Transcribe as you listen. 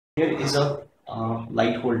Here is a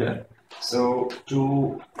light holder. So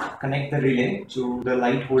to connect the relay to the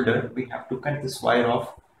light holder, we have to cut this wire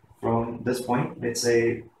off from this point, let's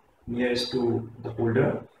say nearest to the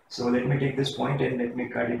holder. So let me take this point and let me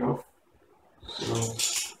cut it off. So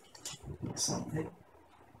something.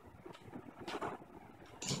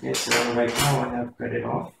 Okay, so right now I have cut it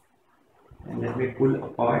off, and let me pull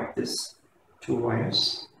apart this two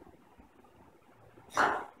wires.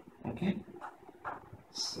 Okay,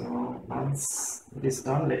 so once it is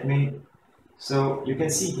done, so you can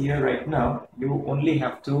see here right now, you only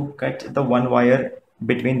have to cut the one wire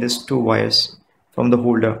between these two wires from the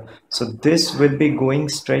holder. So this will be going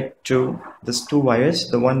straight to these two wires,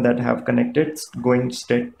 the one that have connected, going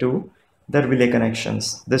straight to the relay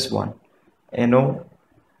connections. This one, NO,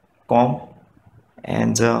 COM,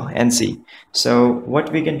 and NC. So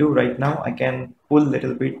what we can do right now, I can pull a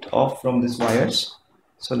little bit off from these wires.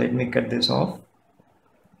 So let me cut this off.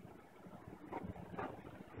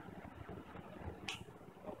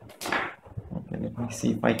 Okay, let me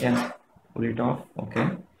see if I can pull it off. Okay,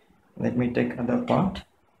 let me take other part.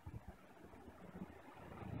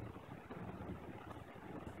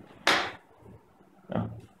 Oh.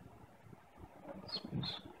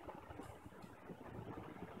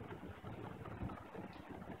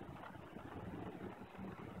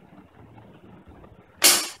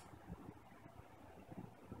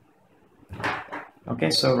 Okay,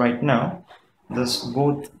 so right now this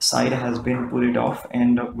both side has been pulled off,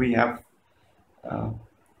 and we have a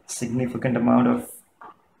significant amount of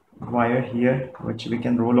wire here which we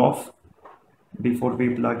can roll off before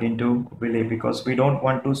we plug into relay, because we don't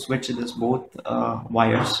want to switch this both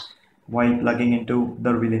wires while plugging into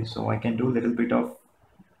the relay. So I can do a little bit of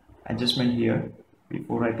adjustment here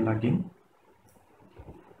before I plug in.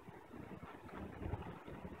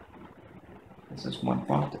 This is one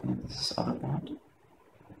part and this is other part.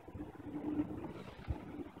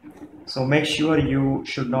 So make sure you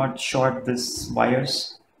should not short this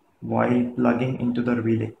wires while plugging into the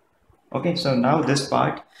relay. Okay, so now this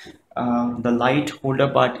part, the light holder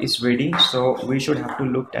part is ready. So we should have to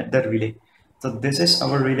look at the relay. So this is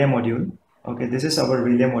our relay module. Okay, this is our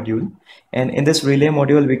relay module, and in this relay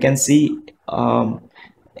module we can see NO1,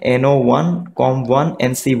 COM1,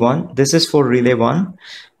 NC1. This is for relay 1.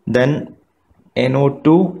 Then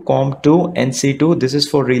NO2, COM2, NC2. This is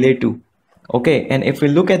for relay 2. Okay, and if we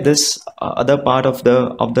look at this other part of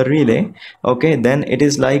the relay, okay, then it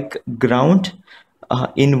is like ground,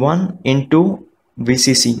 in 1, in 2,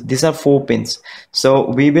 VCC. These are 4 pins. So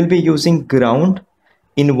we will be using ground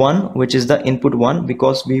in 1, which is the input 1,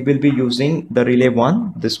 because we will be using the relay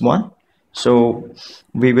 1, this one. So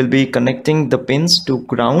we will be connecting the pins to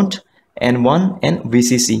ground, N1, and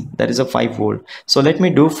VCC, that is a 5 volt. So let me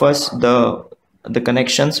do first the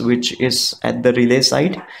connections which is at the relay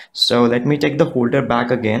side. So let me take the holder back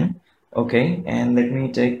again. Okay, and let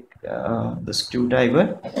me take the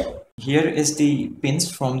screwdriver. Here is the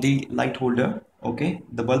pins from the light holder, okay,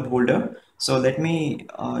 the bulb holder. So let me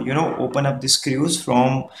open up the screws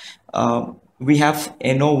from we have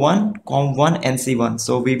NO1, COM1, NC1.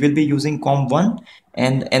 So we will be using COM1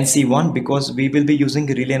 and NC1 because we will be using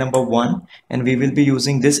relay number 1, and we will be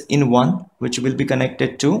using this in 1, which will be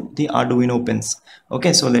connected to the Arduino pins.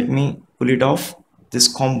 Okay, so let me pull it off, this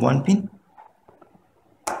COM1 pin.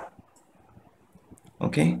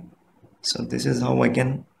 Okay, so this is how I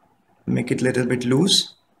can make it a little bit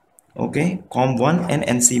loose. Okay, COM1 and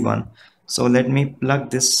NC1. So let me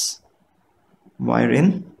plug this wire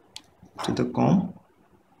in to the COM,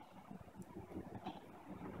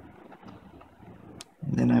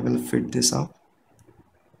 and then I will fit this up.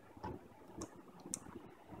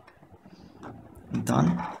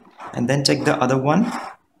 Done. And then check the other wire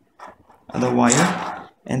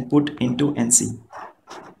and put into NC.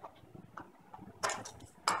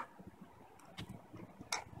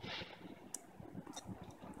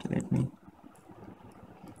 Let me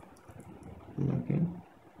plug in.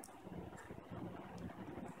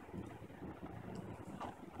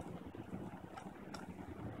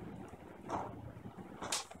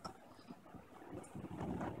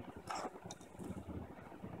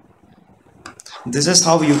 This is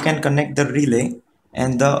how you can connect the relay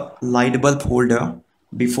and the light bulb holder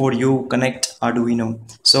before you connect Arduino.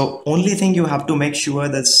 So only thing you have to make sure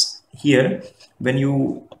that's here when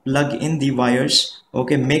you plug in the wires,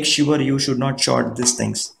 okay, make sure you should not short these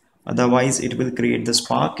things, otherwise it will create the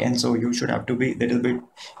spark, and so you should have to be a little bit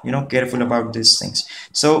careful about these things.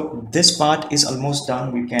 So this part is almost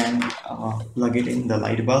done. We can plug it in the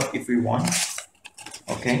light bulb if we want.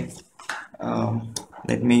 Okay,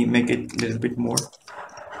 let me make it a little bit more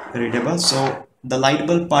readable. So the light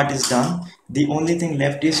bulb part is done. The only thing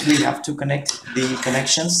left is we have to connect the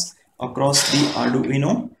connections across the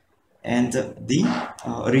Arduino and the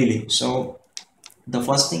relay. So the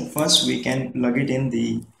first thing first, we can plug it in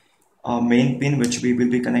the main pin which we will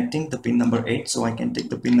be connecting, the pin number 8. So I can take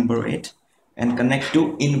the pin number 8 and connect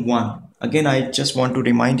to in 1. Again, I just want to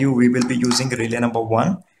remind you, we will be using relay number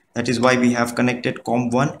 1. That is why we have connected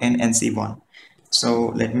COM1 and NC1. So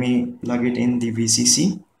let me plug it in the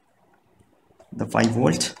VCC, the 5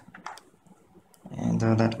 volt, and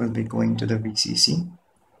that will be going to the VCC.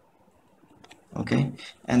 Okay,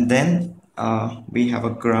 and then we have a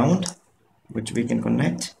ground which we can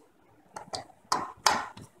connect.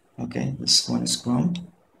 Okay, this one is ground.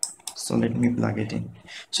 So let me plug it in.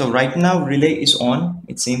 So right now relay is on,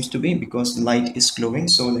 it seems to be, because the light is glowing.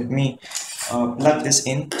 So let me plug this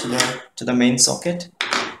in to the main socket.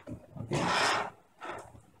 Okay,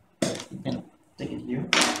 you can take it here.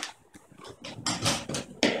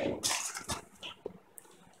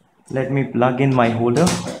 Let me plug in my holder.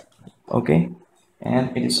 Okay,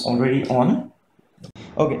 and it is already on.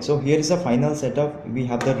 Okay, so here is the final setup. We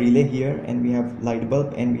have the relay here, and we have light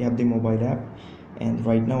bulb, and we have the mobile app. And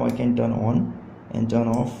right now I can turn on and turn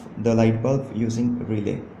off the light bulb using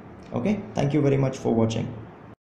relay. Okay, thank you very much for watching.